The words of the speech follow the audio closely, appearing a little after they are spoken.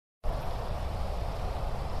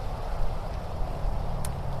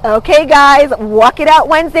Okay guys, Walk It Out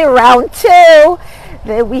Wednesday, round 2.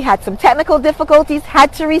 We had some technical difficulties,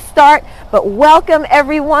 had to restart, but welcome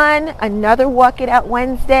everyone. Another Walk It Out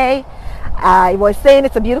Wednesday. I was saying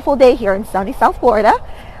it's a beautiful day here in sunny South Florida.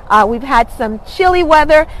 We've had some chilly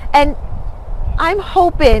weather, and I'm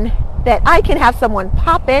hoping that I can have someone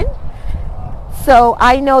pop in. So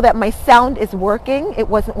I know that my sound is working. It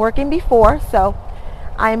wasn't working before, so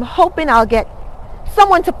I'm hoping I'll get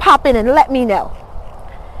someone to pop in and let me know.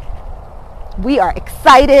 We are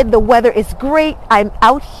excited. The weather is great. I'm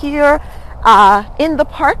out here in the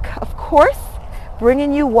park, of course,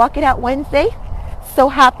 bringing you Walk It Out Wednesday. So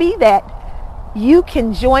happy that you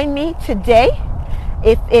can join me today.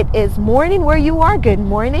 If it is morning where you are, good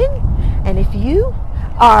morning. And if you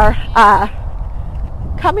are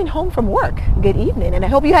coming home from work, good evening. And I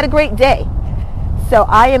hope you had a great day. So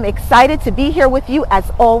I am excited to be here with you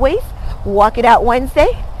as always. Walk It Out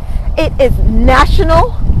Wednesday. It is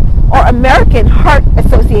National or American Heart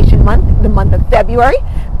Association Month, the month of February,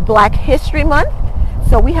 Black History Month.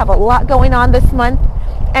 So we have a lot going on this month.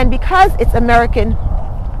 And because it's American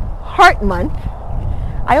Heart Month,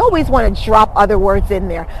 I always want to drop other words in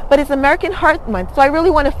there, but it's American Heart Month. So I really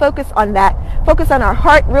want to focus on that, focus on our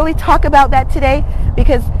heart, really talk about that today,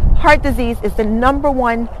 because heart disease is the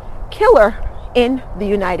 #1 killer in the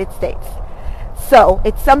United States. So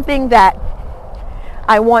it's something that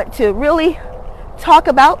I want to really talk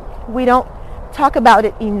about. We don't talk about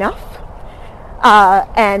it enough.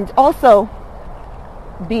 And also,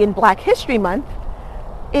 being Black History Month,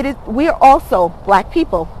 we are also, Black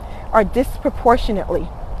people, are disproportionately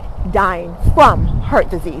dying from heart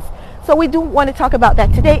disease. So we do want to talk about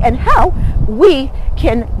that today and how we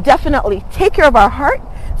can definitely take care of our heart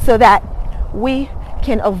so that we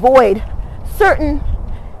can avoid certain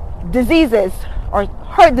diseases or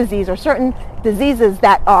heart disease or certain diseases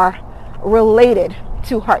that are related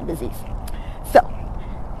to heart disease. So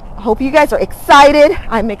I hope you guys are excited.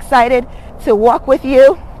 I'm excited to walk with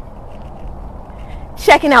you,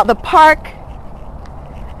 checking out the park.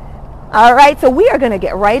 All right, so we are going to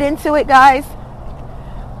get right into it, guys.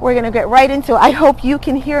 We're going to get right into it. I hope you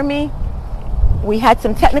can hear me. We had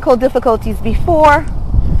some technical difficulties before,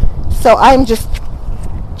 so I'm just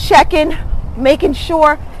checking, making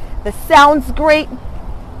sure the sound's great.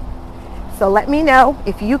 So let me know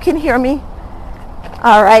if you can hear me.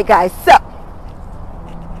 All right, guys, so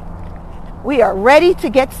we are ready to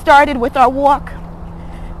get started with our walk.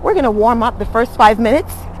 We're going to warm up the first 5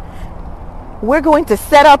 minutes. We're going to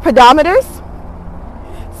set our pedometers.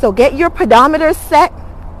 So get your pedometers set.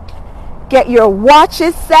 Get your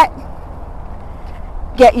watches set.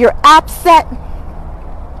 Get your app set.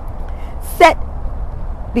 Set,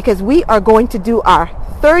 because we are going to do our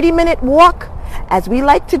 30-minute walk, as we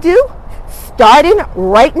like to do, starting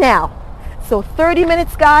right now. So 30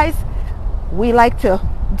 minutes, guys. We like to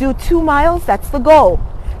do 2 miles. That's the goal,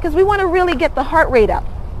 because we want to really get the heart rate up.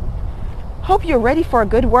 Hope you're ready for a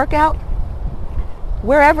good workout.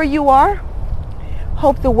 Wherever you are,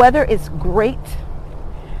 hope the weather is great.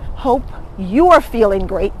 Hope you are feeling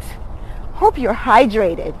great. Hope you're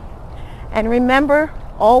hydrated. And remember,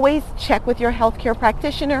 always check with your healthcare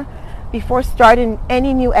practitioner before starting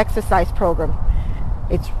any new exercise program.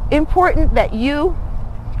 It's important that you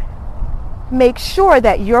make sure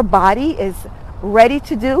that your body is ready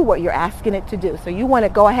to do what you're asking it to do. So you want to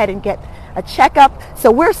go ahead and get a checkup. So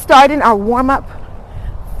we're starting our warm-up.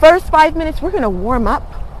 First 5 minutes, we're going to warm up,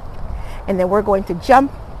 and then we're going to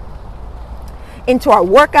jump into our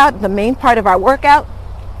workout, the main part of our workout.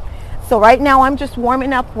 So right now I'm just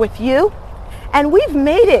warming up with you, and we've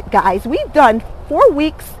made it, guys. We've done 4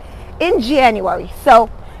 weeks in January. So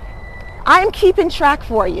I'm keeping track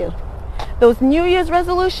for you. Those New Year's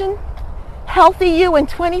resolution, healthy you in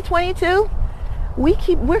 2022,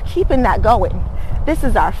 we're keeping that going. This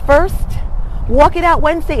is our first Walk It Out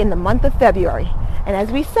Wednesday in the month of February. And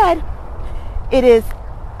as we said, it is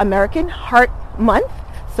American Heart Month.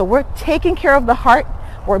 So we're taking care of the heart.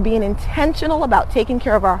 We're being intentional about taking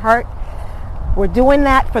care of our heart. We're doing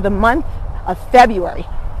that for the month of February.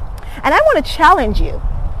 And I want to challenge you.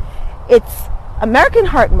 It's American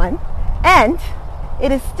Heart Month, and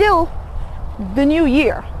it is still the new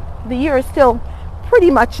year. The year is still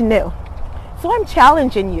pretty much new. So I'm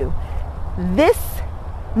challenging you. This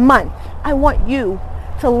month, I want you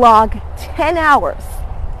to log 10 hours.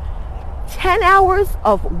 10 hours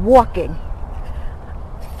of walking.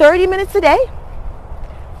 30 minutes a day,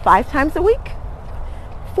 5 times a week,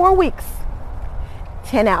 4 weeks,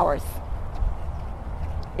 10 hours.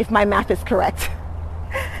 If my math is correct.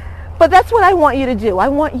 But that's what I want you to do. I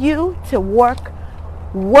want you to walk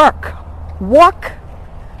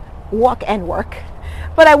and work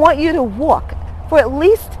but I want you to walk for at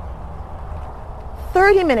least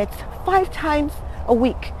 30 minutes, 5 times a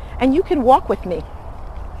week. And you can walk with me.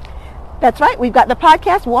 That's right. We've got the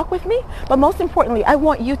podcast, Walk With Me. But most importantly, I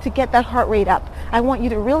want you to get that heart rate up. I want you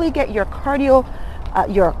to really get your cardio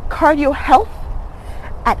health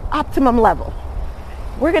at optimum level.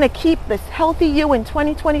 We're going to keep this healthy you in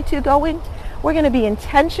 2022 going. We're going to be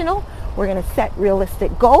intentional. We're going to set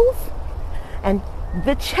realistic goals. And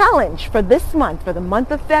the challenge for this month, for the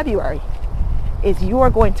month of February, is you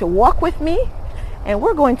are going to walk with me and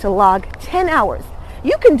we're going to log 10 hours.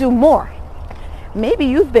 You can do more. Maybe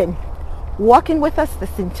you've been walking with us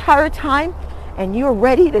this entire time and you're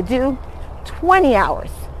ready to do 20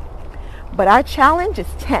 hours. But our challenge is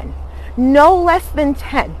 10. No less than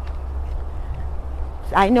 10.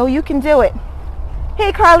 I know you can do it.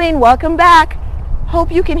 Hey, Carlene, welcome back.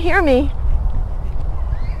 Hope you can hear me.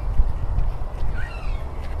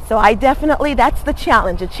 So that's the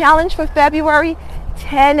challenge. A challenge for February,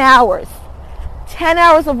 10 hours. 10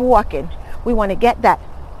 hours of walking. We want to get the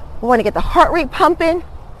heart rate pumping.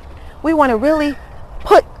 We want to really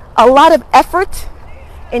put a lot of effort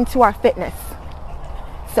into our fitness.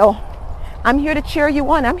 So I'm here to cheer you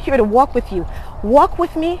on. I'm here to walk with you. Walk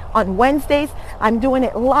with me on Wednesdays. I'm doing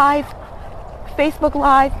it live, Facebook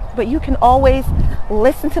Live, but you can always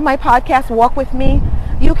listen to my podcast, Walk With Me.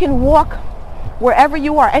 You can walk wherever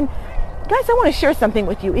you are. And guys, I want to share something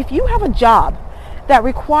with you. If you have a job that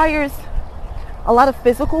requires a lot of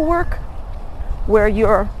physical work, where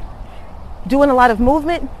you're doing a lot of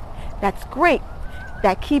movement, that's great.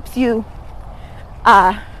 That keeps you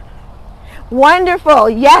wonderful.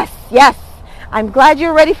 Yes. I'm glad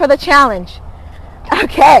you're ready for the challenge.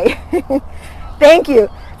 Okay. Thank you.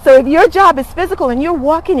 So if your job is physical and you're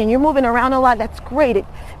walking and you're moving around a lot, that's great.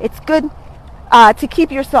 It's good to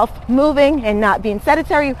keep yourself moving and not being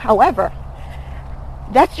sedentary. However,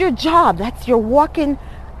 that's your job. That's your walking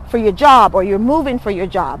for your job, or you're moving for your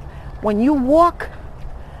job. When you walk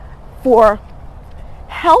for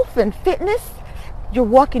health and fitness, you're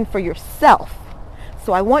walking for yourself.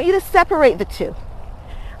 So I want you to separate the two.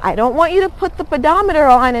 I don't want you to put the pedometer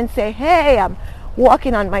on and say, hey, I'm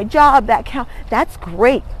walking on my job. That's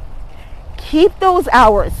great. Keep those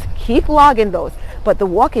hours. Keep logging those. But the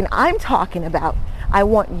walking I'm talking about, I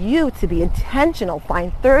want you to be intentional.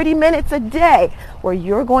 Find 30 minutes a day where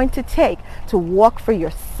you're going to take to walk for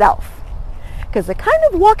yourself. Because the kind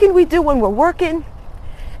of walking we do when we're working,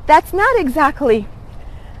 that's not exactly,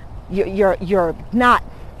 you're not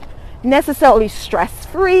necessarily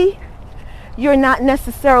stress-free. You're not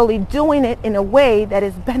necessarily doing it in a way that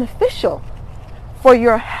is beneficial for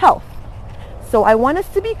your health. So I want us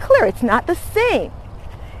to be clear. It's not the same.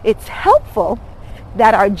 It's helpful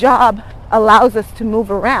that our job allows us to move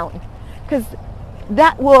around, because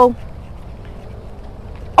that will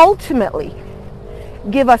ultimately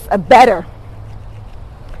give us a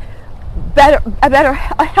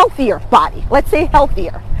healthier body. Let's say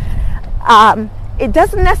healthier. It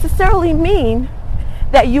doesn't necessarily mean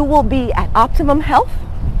that you will be at optimum health.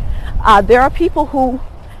 There are people who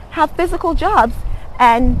have physical jobs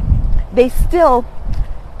and they still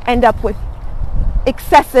end up with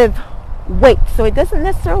excessive weight. So it doesn't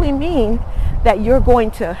necessarily mean that you're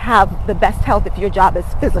going to have the best health if your job is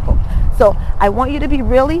physical. So I want you to be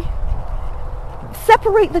really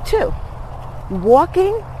separate the two.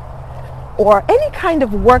 Walking or any kind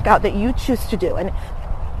of workout that you choose to do. And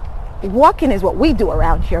walking is what we do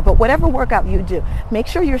around here, but whatever workout you do, make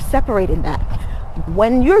sure you're separating that.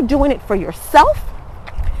 When you're doing it for yourself,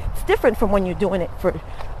 it's different from when you're doing it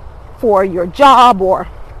for your job or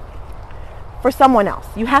for someone else.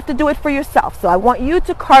 You have to do it for yourself. So I want you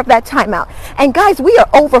to carve that time out. And guys, we are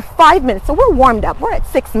over 5 minutes, so we're warmed up. We're at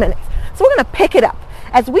 6 minutes. So we're going to pick it up.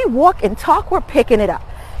 As we walk and talk, we're picking it up.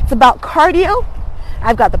 It's about cardio.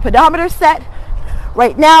 I've got the pedometer set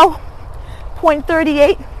right now,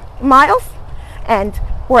 0.38 miles, and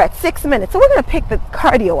we're at 6 minutes. So we're going to pick the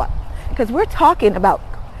cardio up because we're talking about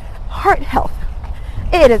heart health.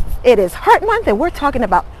 It is Heart Month, and we're talking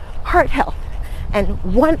about heart health. And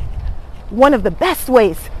one of the best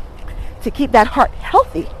ways to keep that heart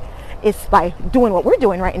healthy is by doing what we're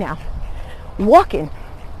doing right now, walking.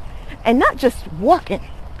 And not just walking,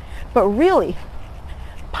 but really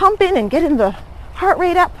pumping and getting the heart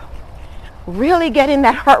rate up, really getting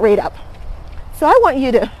that heart rate up. So I want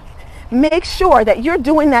you to make sure that you're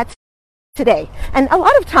doing that today. And a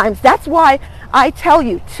lot of times that's why I tell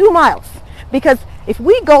you 2 miles, because if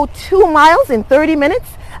we go 2 miles in 30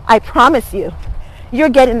 minutes, I promise you, you're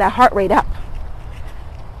getting that heart rate up.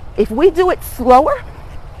 If we do it slower,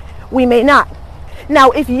 we may not.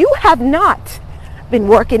 Now, if you have not been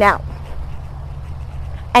working out,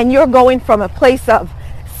 and you're going from a place of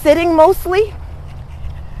sitting mostly,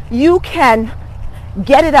 you can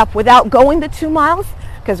get it up without going the 2 miles.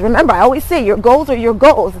 Because remember, I always say your goals are your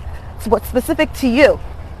goals. It's what's specific to you.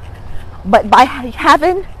 But by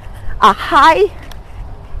having a high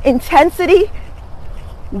intensity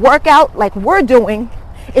workout like we're doing,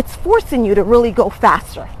 it's forcing you to really go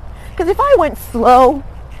faster. Because if I went slow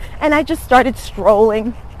and I just started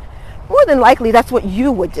strolling, more than likely that's what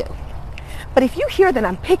you would do. But if you hear that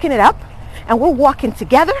I'm picking it up and we're walking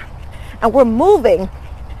together and we're moving,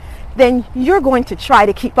 then you're going to try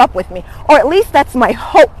to keep up with me. Or at least that's my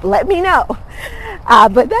hope. Let me know.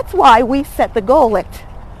 But that's why we set the goal at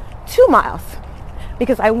 2 miles.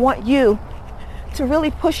 Because I want you to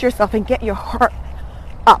really push yourself and get your heart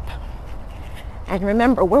up. And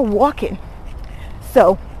remember, we're walking.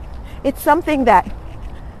 So it's something that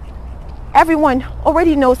everyone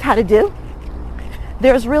already knows how to do.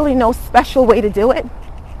 There's really no special way to do it.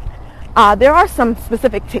 There are some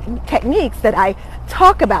specific techniques that I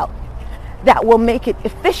talk about that will make it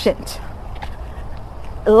efficient.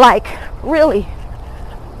 Like really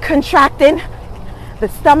contracting the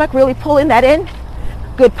stomach, really pulling that in.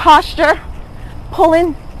 Good posture.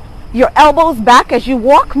 Pulling your elbows back as you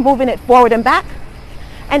walk, moving it forward and back.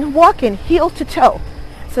 And walking heel to toe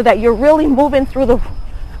so that you're really moving through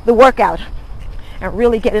the workout and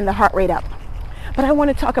really getting the heart rate up. But I want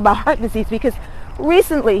to talk about heart disease because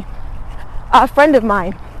recently a friend of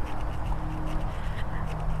mine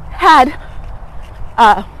had,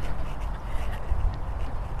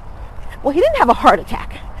 he didn't have a heart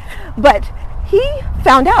attack, but he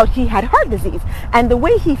found out he had heart disease. And the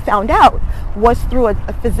way he found out was through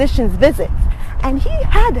a physician's visit. And he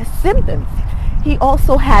had symptoms. He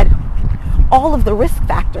also had all of the risk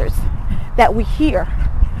factors that we hear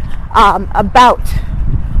about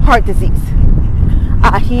heart disease.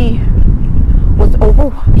 He was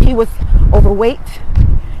overweight.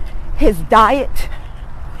 His diet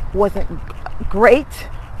wasn't great.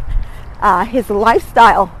 His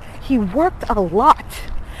lifestyle, he worked a lot.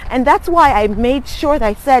 And that's why I made sure that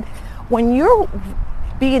I said, when you're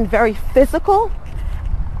being very physical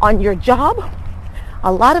on your job,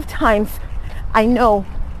 a lot of times I know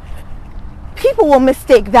people will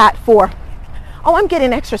mistake that for, oh, I'm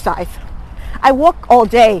getting exercise. I walk all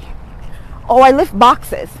day. Oh, I lift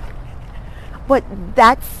boxes. But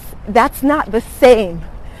that's not the same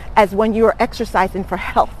as when you're exercising for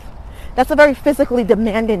health. That's a very physically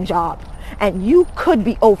demanding job, and you could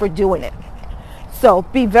be overdoing it. So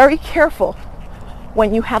be very careful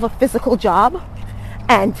when you have a physical job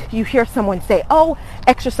and you hear someone say, oh,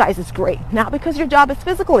 exercise is great. Not because your job is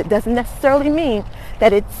physical. It doesn't necessarily mean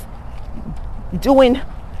that it's doing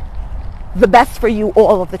the best for you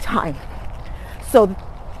all of the time. So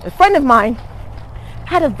a friend of mine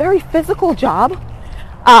had a very physical job,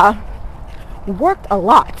 worked a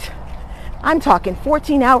lot. I'm talking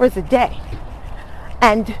 14 hours a day.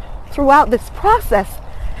 And throughout this process,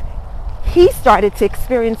 he started to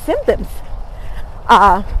experience symptoms.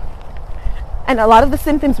 And a lot of the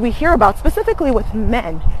symptoms we hear about, specifically with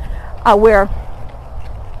men, where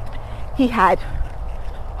he had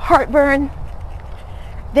heartburn,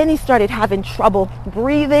 then he started having trouble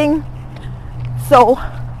breathing. So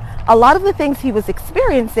a lot of the things he was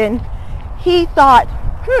experiencing, he thought,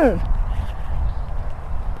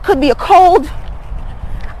 could be a cold,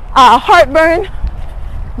 heartburn,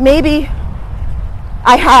 maybe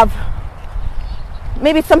I have,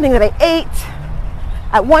 maybe it's something that I ate.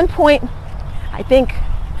 At one point, I think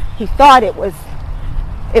he thought it was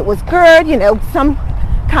GERD, some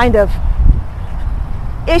kind of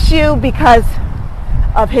issue because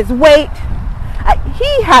of his weight.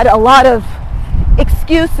 He had a lot of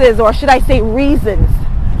excuses, or should I say reasons,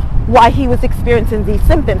 why he was experiencing these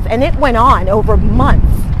symptoms. And it went on over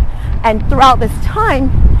months. And throughout this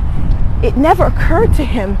time, it never occurred to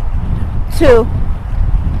him to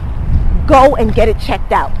go and get it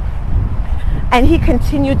checked out. And he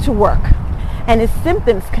continued to work. And his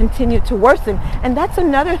symptoms continued to worsen. And that's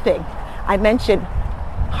another thing. I mentioned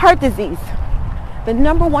heart disease. The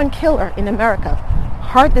number one killer in America.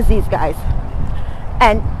 Heart disease, guys.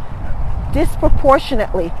 And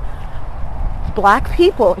disproportionately, Black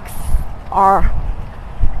people are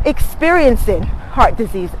experiencing heart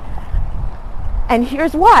disease. And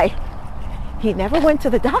here's why. He never went to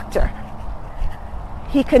the doctor.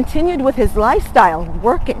 He continued with his lifestyle,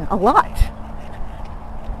 working a lot.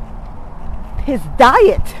 His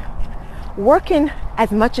diet, working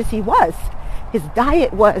as much as he was, his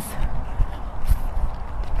diet was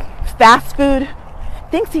fast food,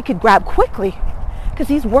 things he could grab quickly, because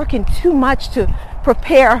he's working too much to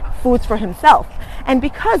prepare foods for himself. And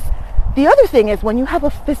because The other thing is when you have a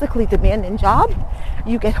physically demanding job,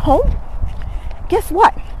 you get home, guess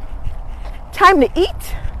what? Time to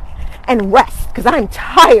eat and rest because I'm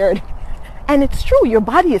tired. And it's true, your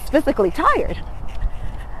body is physically tired.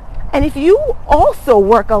 And if you also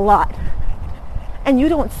work a lot and you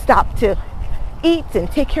don't stop to eat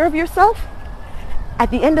and take care of yourself,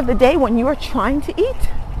 at the end of the day when you are trying to eat,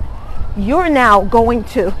 you're now going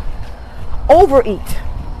to overeat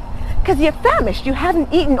because you're famished. You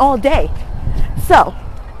haven't eaten all day. So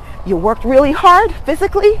you worked really hard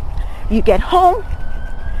physically, you get home,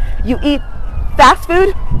 you eat fast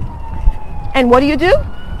food, and what do?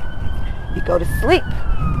 You go to sleep.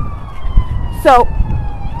 So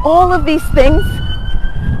all of these things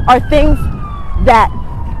are things that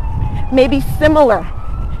may be similar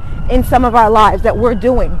in some of our lives that we're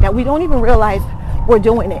doing, that we don't even realize we're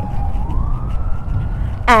doing it.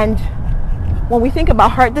 And when we think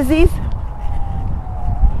about heart disease,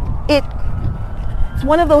 it's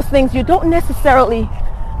one of those things you don't necessarily,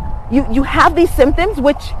 you have these symptoms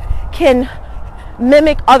which can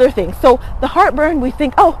mimic other things. So the heartburn, we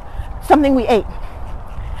think, oh, something we ate.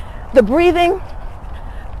 The breathing,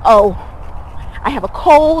 oh, I have a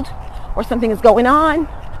cold or something is going on.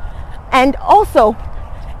 And also,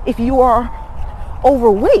 if you are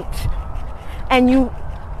overweight and you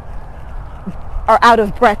are out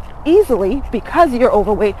of breath easily because you're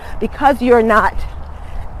overweight, because you're not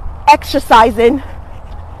exercising,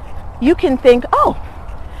 you can think, oh,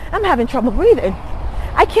 I'm having trouble breathing.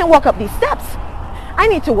 I can't walk up these steps. I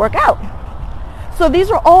need to work out. So these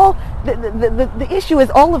are all, the issue is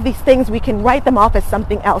all of these things, we can write them off as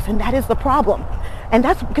something else, and that is the problem. And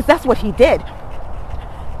that's because that's what he did.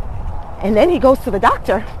 And then he goes to the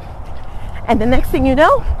doctor, and the next thing you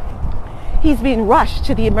know, he's being rushed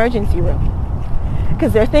to the emergency room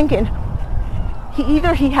because they're thinking he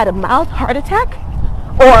had a mild heart attack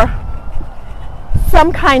or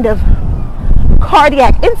some kind of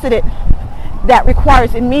cardiac incident that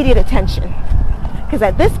requires immediate attention. Because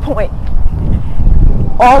at this point,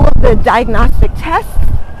 all of the diagnostic tests,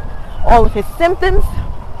 all of his symptoms,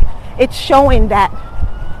 it's showing that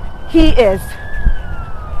his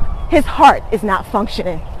heart is not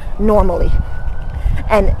functioning normally.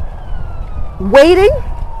 And waiting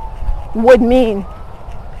would mean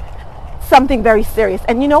something very serious.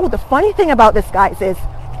 And you know, the funny thing about this, guys, is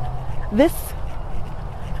this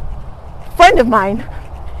friend of mine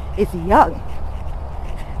is young.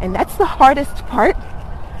 And that's the hardest part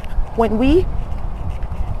when we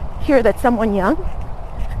hear that someone young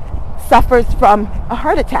suffers from a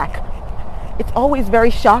heart attack. It's always very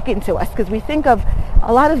shocking to us because we think of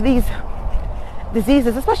a lot of these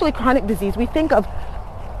diseases, especially chronic disease, we think of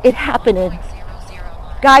it happening.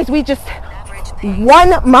 Guys, we just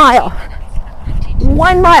 1 mile.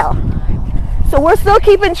 1 mile. So we're still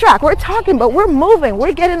keeping track. We're talking, but we're moving.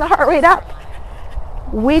 We're getting the heart rate up.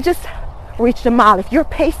 We just reached a mile. If you're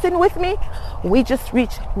pacing with me, we just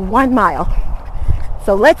reached 1 mile.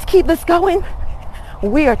 So let's keep this going.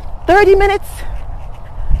 We are 30 minutes,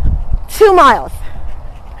 2 miles.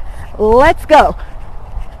 Let's go.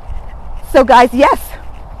 So guys, yes,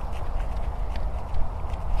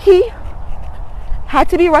 he had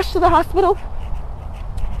to be rushed to the hospital.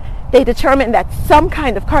 They determined that some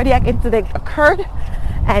kind of cardiac incident occurred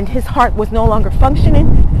and his heart was no longer functioning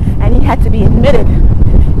and he had to be admitted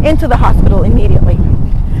into the hospital immediately.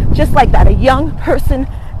 Just like that, a young person,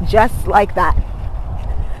 just like that.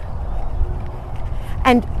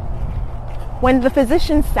 And when the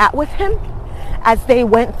physician sat with him as they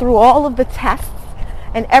went through all of the tests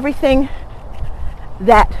and everything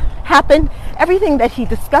that happened, everything that he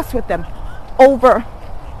discussed with them over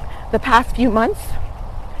the past few months,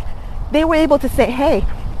 they were able to say, hey,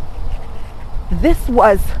 this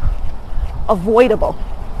was avoidable.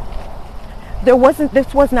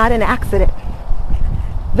 This was not an accident.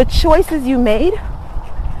 The choices you made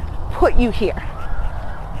put you here.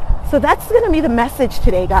 So that's going to be the message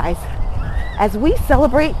today, guys. As we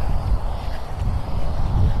celebrate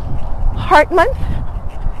Heart Month,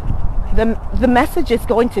 the message is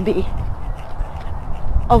going to be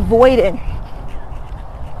avoiding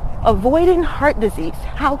heart disease.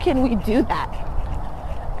 How can we do that?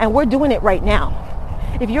 And we're doing it right now.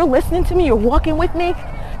 If you're listening to me, you're walking with me,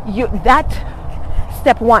 that's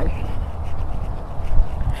step 1.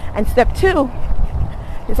 And step 2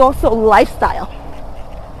 is also lifestyle.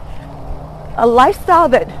 A lifestyle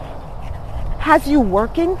that has you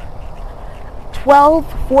working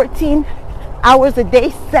 12, 14 hours a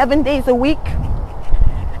day, 7 days a week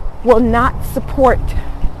will not support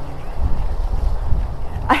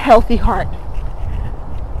a healthy heart.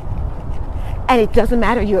 And it doesn't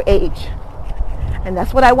matter your age. And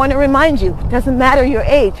that's what I want to remind you. It doesn't matter your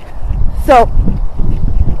age. So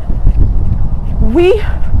we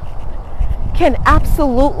can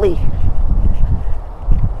absolutely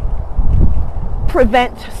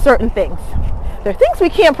prevent certain things. There are things we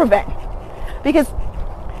can't prevent because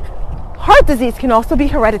heart disease can also be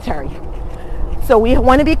hereditary. So we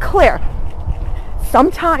want to be clear.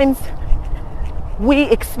 Sometimes we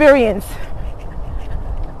experience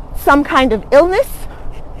some kind of illness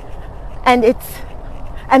and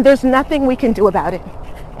there's nothing we can do about it,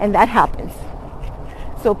 and that happens.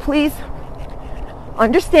 So please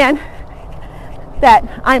understand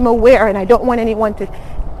that I'm aware, and I don't want anyone to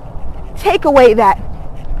take away that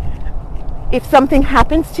if something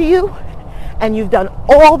happens to you and you've done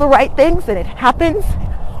all the right things and it happens,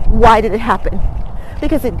 why did it happen?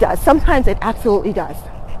 Because it does. Sometimes it absolutely does.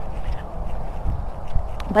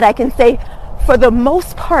 But I can say, for the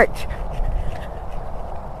most part,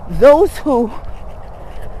 those who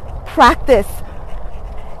practice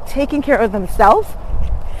taking care of themselves,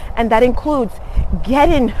 and that includes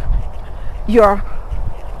getting your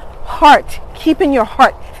heart, keeping your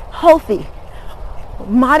heart healthy,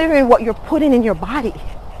 monitoring what you're putting in your body.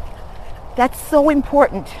 That's so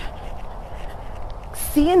important.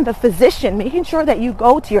 Seeing the physician, making sure that you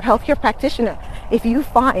go to your healthcare practitioner if you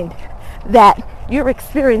find that you're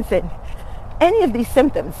experiencing any of these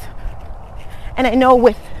symptoms. And I know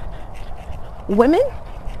with women,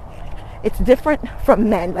 it's different from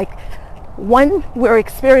men. Like, one, we're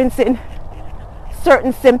experiencing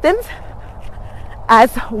certain symptoms.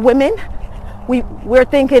 As women, we're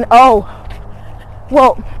thinking, oh,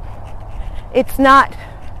 well, it's not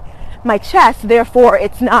my chest, therefore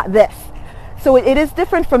it's not this. So it is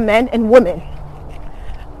different from men and women.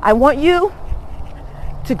 I want you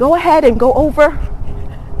to go ahead and go over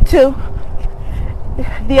to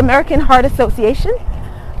the American Heart Association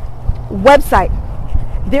website.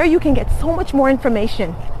 There you can get so much more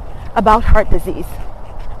information about heart disease.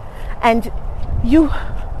 And you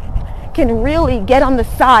can really get on the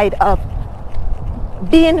side of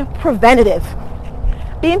being preventative,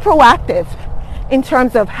 being proactive in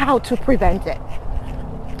terms of how to prevent it.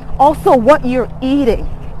 Also, what you're eating.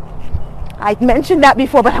 I mentioned that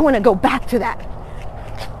before, but I want to go back to that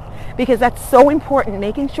because that's so important.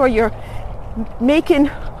 Making sure you're making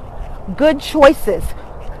good choices,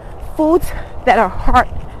 foods that are heart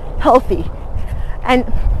healthy.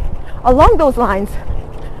 And along those lines,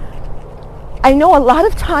 I know a lot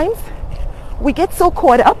of times we get so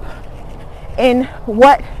caught up in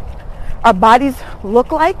what our bodies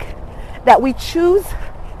look like that we choose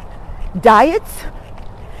diets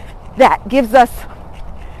that gives us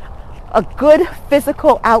a good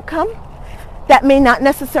physical outcome that may not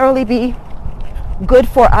necessarily be good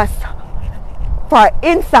for us, for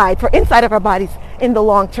inside of our bodies in the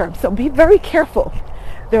long term. So be very careful.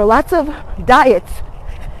 There are lots of diets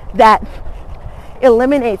that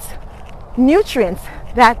eliminates nutrients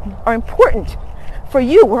that are important for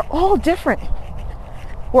you. We're all different.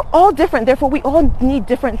 We're all different. Therefore, we all need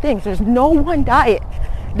different things. There's no one diet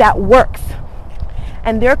that works.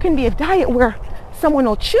 And there can be a diet where someone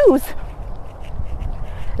will choose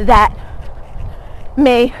that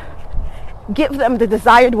may give them the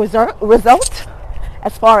desired result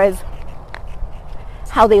as far as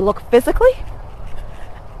how they look physically,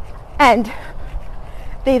 and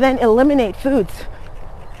they then eliminate foods.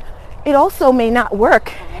 It also may not work.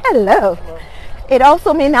 Hello. It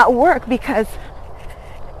also may not work because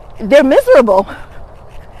they're miserable.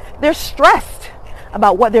 They're stressed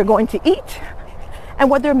about what they're going to eat and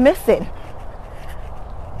what they're missing.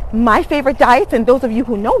 My favorite diets, and those of you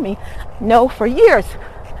who know me know for years,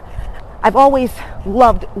 I've always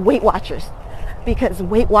loved Weight Watchers because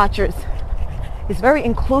Weight Watchers is very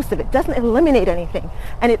inclusive. It doesn't eliminate anything,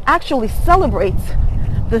 and it actually celebrates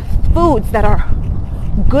the foods that are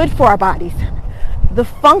good for our bodies, the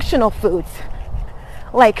functional foods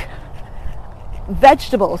like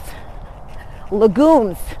vegetables,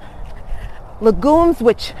 legumes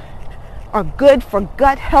which are good for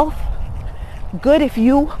gut health, good if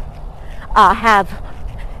you have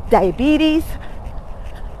diabetes,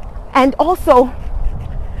 and also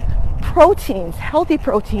proteins, healthy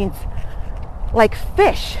proteins like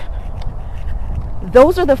fish.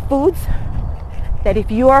 Those are the foods that if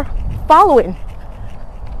you are following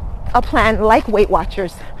a plan like Weight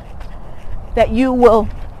Watchers, that you will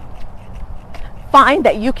find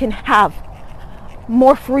that you can have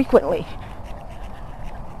more frequently.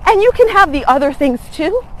 And you can have the other things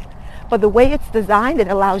too, but the way it's designed, it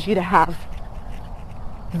allows you to have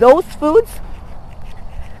those foods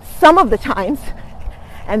some of the times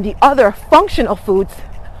and the other functional foods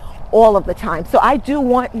all of the time. So I do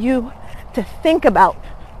want you to think about,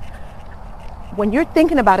 when you're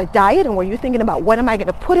thinking about a diet and when you're thinking about what am I going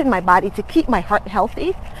to put in my body to keep my heart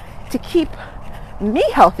healthy, to keep me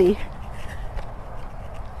healthy,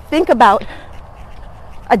 think about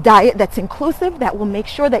a diet that's inclusive, that will make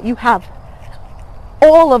sure that you have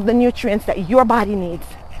all of the nutrients that your body needs,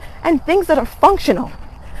 and things that are functional.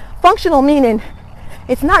 Functional meaning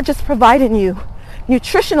it's not just providing you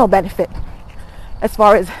nutritional benefit as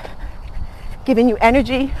far as giving you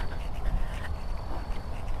energy,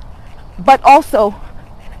 but also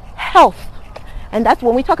health. And that's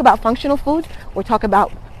when we talk about functional foods, we're talking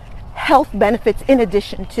about health benefits in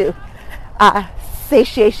addition to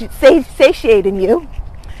satiating you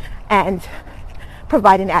and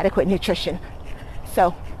providing adequate nutrition.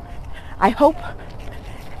 So I hope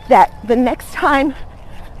that the next time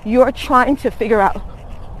you're trying to figure out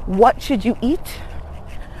what should you eat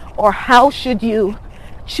or how should you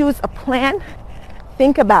choose a plan,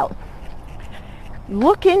 think about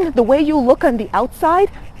the way you look on the outside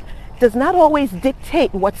does not always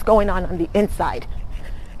dictate what's going on the inside.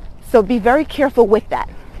 So be very careful with that.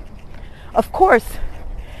 Of course,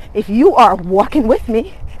 if you are walking with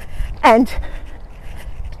me and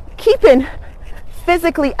keeping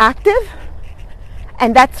physically active,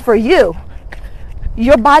 and that's for you,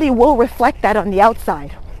 your body will reflect that on the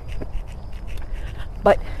outside.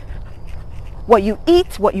 But what you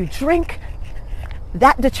eat, what you drink,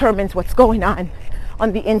 that determines what's going on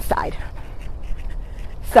the inside.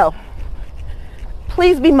 So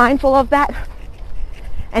please be mindful of that.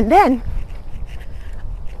 And then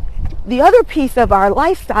the other piece of our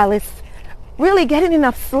lifestyle is really getting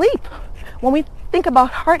enough sleep. When we think about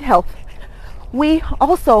heart health, we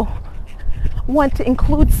also want to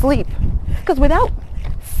include sleep, because without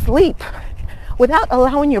sleep, without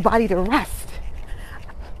allowing your body to rest,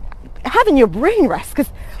 having your brain rest,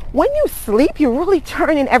 because when you sleep, you're really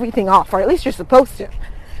turning everything off, or at least you're supposed to,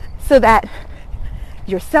 so that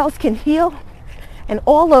your cells can heal and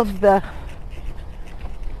all of the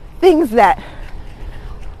things that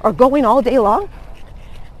are going all day long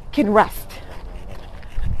can rest.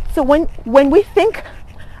 So when we think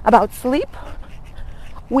about sleep,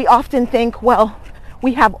 we often think, well,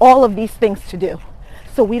 we have all of these things to do,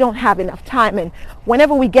 so we don't have enough time, and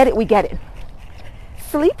whenever we get it, we get it.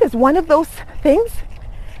 Sleep is one of those things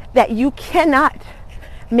that you cannot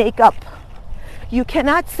make up. You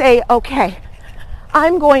cannot say, okay,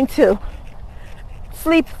 I'm going to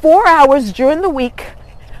sleep 4 hours during the week.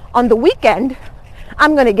 On the weekend,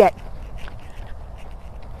 I'm going to get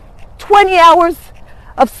 20 hours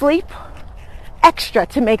of sleep extra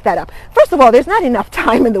to make that up. First of all, there's not enough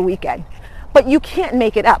time in the weekend, but you can't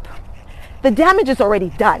make it up. The damage is already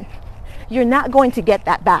done. You're not going to get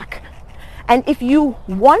that back. And if you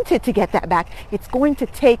wanted to get that back, it's going to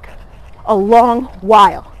take a long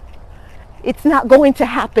while. It's not going to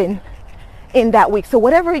happen in that week. So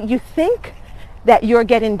whatever you think that you're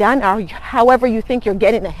getting done, or however you think you're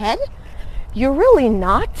getting ahead, you're really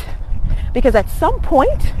not, because at some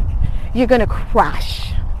point you're going to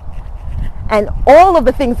crash. And all of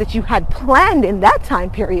the things that you had planned in that time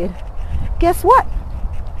period, guess what?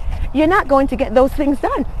 You're not going to get those things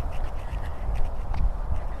done.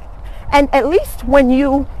 And at least when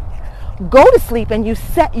you go to sleep and you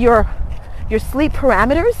set your sleep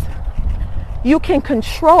parameters, you can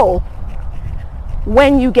control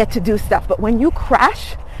when you get to do stuff. But when you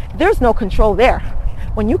crash, there's no control there.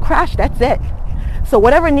 When you crash, that's it. So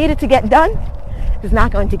whatever needed to get done is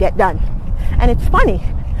not going to get done. And it's funny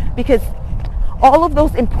because all of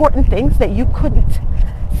those important things that you couldn't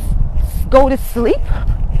go to sleep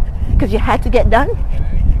because you had to get done,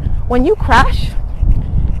 when you crash,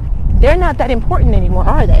 they're not that important anymore,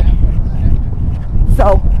 are they?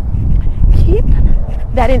 So keep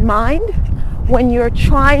that in mind when you're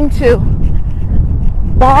trying to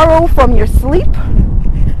borrow from your sleep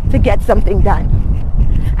to get something done.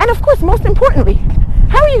 And of course, most importantly,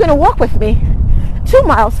 how are you going to walk with me 2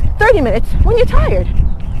 miles, 30 minutes when you're tired?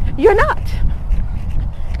 You're not.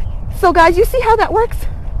 So guys, you see how that works?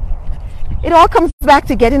 It all comes back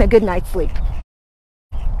to getting a good night's sleep.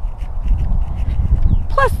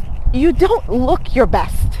 Plus, you don't look your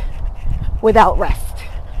best without rest.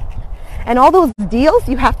 And all those deals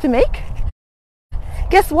you have to make,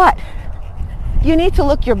 guess what? You need to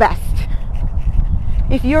look your best.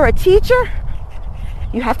 If you're a teacher,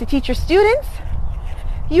 you have to teach your students,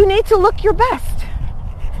 you need to look your best.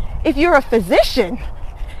 If you're a physician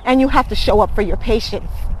and you have to show up for your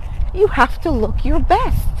patients, you have to look your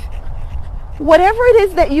best. Whatever it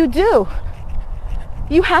is that you do,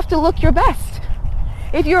 you have to look your best.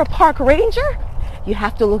 If you're a park ranger, you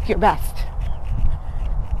have to look your best.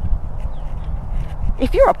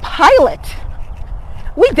 If you're a pilot,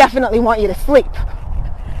 we definitely want you to sleep.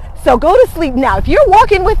 So go to sleep now. If you're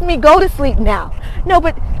walking with me, go to sleep now. No,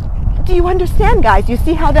 but do you understand, guys? You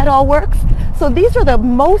see how that all works? So these are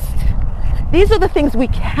the things we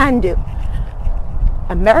can do.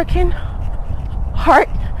 American Heart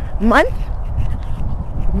Month.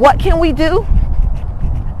 What can we do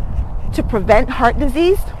to prevent heart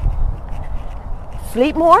disease?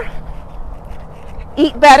 Sleep more,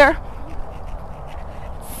 eat better,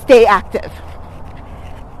 stay active.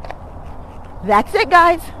 That's it,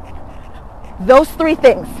 guys. Those 3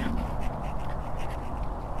 things.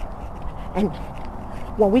 And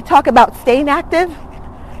when we talk about staying active,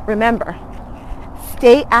 remember,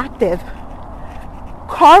 stay active.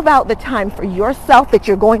 Carve out the time for yourself that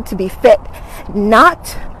you're going to be fit, not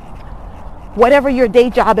whatever your day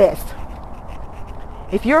job is.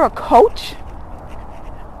 If you're a coach,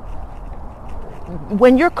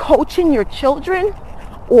 when you're coaching your children,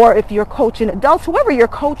 or if you're coaching adults, whoever you're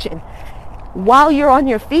coaching, while you're on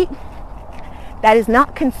your feet, that is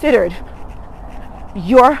not considered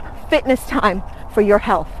your fitness time for your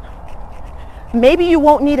health. Maybe you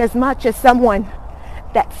won't need as much as someone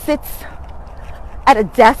that sits at a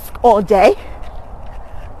desk all day,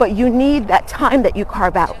 but you need that time that you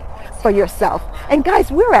carve out for yourself. And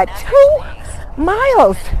guys, we're at 2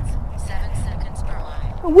 miles. 7 seconds per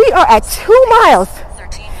mile. We are at 2 miles.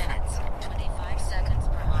 13 minutes, 25 seconds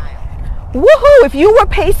per mile. Woohoo! If you were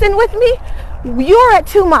pacing with me, you're at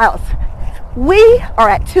 2 miles. We are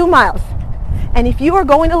at 2 miles. And if you are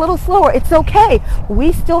going a little slower, it's okay.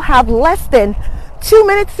 We still have less than 2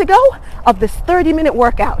 minutes to go of this 30-minute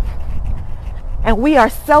workout. And we are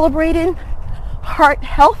celebrating heart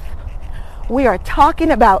health. We are talking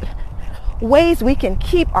about ways we can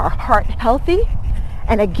keep our heart healthy.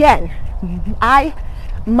 And again, I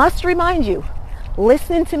must remind you,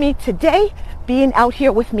 listening to me today, being out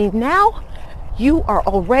here with me now, you are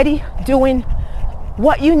already doing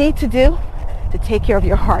what you need to do to take care of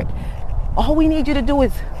your heart. All we need you to do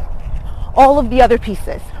is all of the other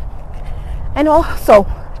pieces. And also,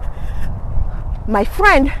 my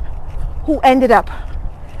friend who ended up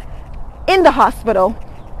in the hospital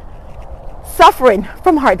suffering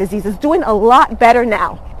from heart disease is doing a lot better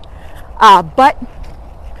now. But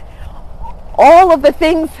all of the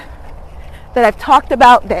things that I've talked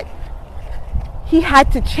about that he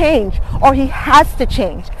had to change, or he has to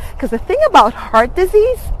change. Because the thing about heart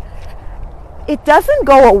disease, it doesn't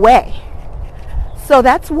go away. So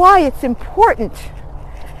that's why it's important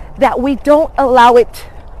that we don't allow it.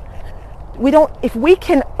 If we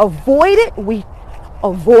can avoid it, we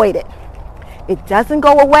avoid it. It doesn't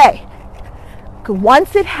go away. 'Cause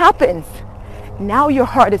once it happens, now your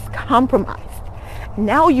heart is compromised.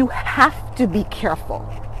 Now you have to be careful.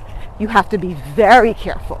 You have to be very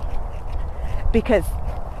careful. Because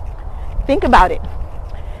think about it.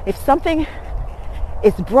 If something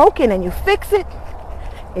is broken and you fix it,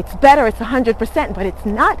 it's better, it's 100%, but it's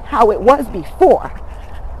not how it was before.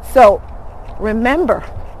 So remember,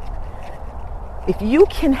 if you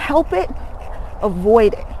can help it,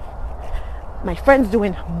 avoid it. My friend's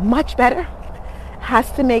doing much better,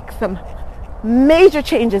 has to make some major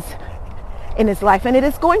changes in his life, and it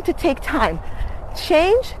is going to take time.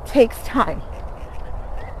 Change takes time,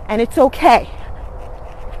 and it's okay.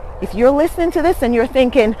 If you're listening to this and you're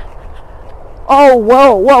thinking, oh,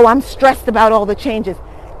 whoa, I'm stressed about all the changes.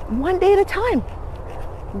 One day at a time.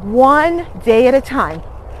 One day at a time.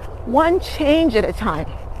 One change at a time.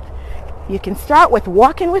 You can start with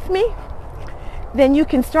walking with me. Then you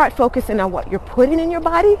can start focusing on what you're putting in your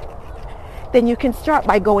body. Then you can start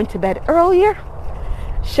by going to bed earlier,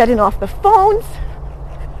 shutting off the phones.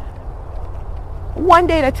 One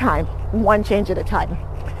day at a time. One change at a time.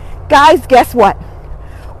 Guys, guess what?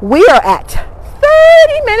 We are at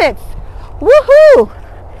 30 minutes. Woohoo!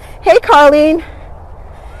 Hey, Carlene.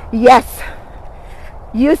 Yes,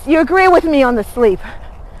 you agree with me on the sleep.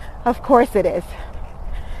 Of course it is.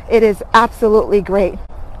 It is absolutely great.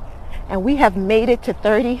 And we have made it to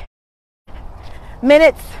 30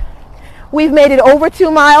 minutes. We've made it over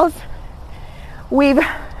 2 miles. We've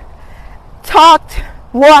talked,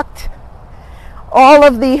 walked, all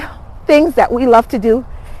of the things that we love to do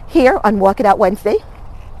here on Walk It Out Wednesday.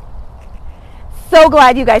 So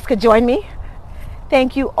glad you guys could join me.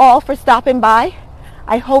 Thank you all for stopping by.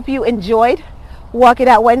 I hope you enjoyed Walk It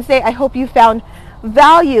Out Wednesday. I hope you found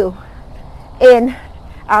value in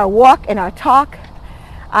our walk and our talk.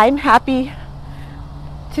 I'm happy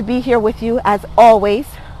to be here with you as always.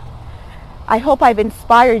 I hope I've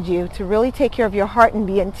inspired you to really take care of your heart and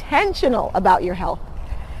be intentional about your health.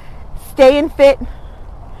 Staying fit,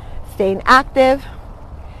 staying active,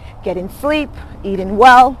 getting sleep, eating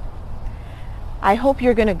well. I hope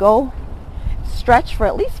you're going to go stretch for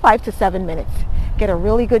at least 5 to 7 minutes. Get a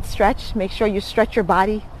really good stretch. Make sure you stretch your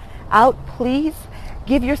body out. Please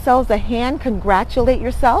give yourselves a hand. Congratulate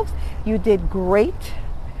yourselves. You did great.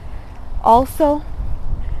 Also,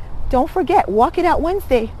 don't forget, Walk It Out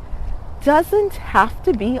Wednesday doesn't have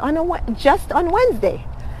to be just on Wednesday.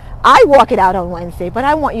 I walk it out on Wednesday, but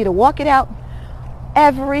I want you to walk it out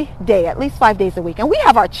every day, at least 5 days a week. And we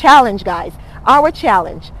have our challenge, guys. Our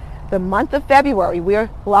challenge. The month of February, we're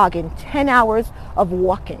logging 10 hours of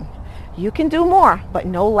walking. You can do more, but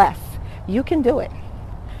no less. You can do it.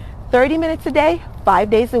 30 minutes a day, 5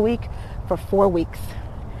 days a week for 4 weeks.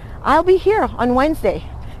 I'll be here on Wednesday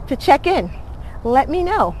to check in. Let me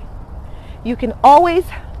know. You can always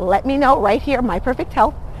let me know right here, My Perfect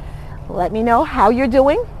Health. Let me know how you're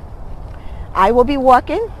doing. I will be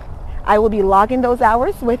walking. I will be logging those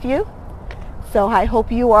hours with you. So I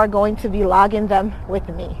hope you are going to be logging them with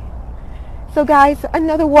me. So guys,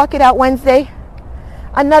 another Walk It Out Wednesday.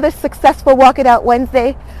 Another successful Walk It Out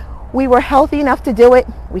Wednesday. We were healthy enough to do it.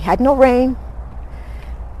 We had no rain.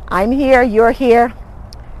 I'm here. You're here.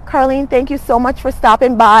 Carlene, thank you so much for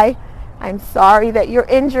stopping by. I'm sorry that you're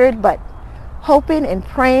injured, but hoping and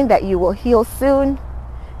praying that you will heal soon,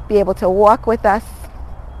 be able to walk with us.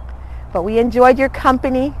 But we enjoyed your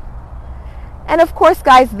company. And of course,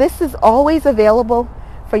 guys, this is always available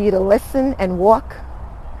for you to listen and walk.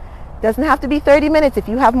 Doesn't have to be 30 minutes. If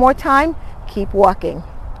you have more time, keep walking.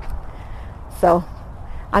 So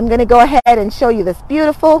I'm going to go ahead and show you this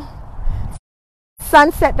beautiful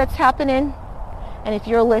sunset that's happening. And if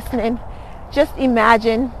you're listening, just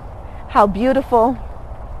imagine how beautiful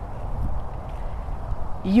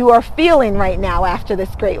you are feeling right now after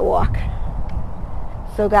this great walk.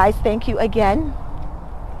 So guys, thank you again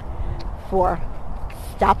for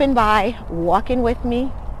stopping by, walking with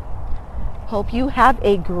me. Hope you have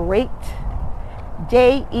a great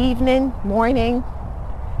day, evening, morning.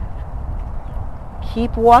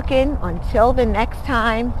 Keep walking until the next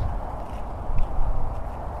time.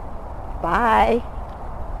 Bye.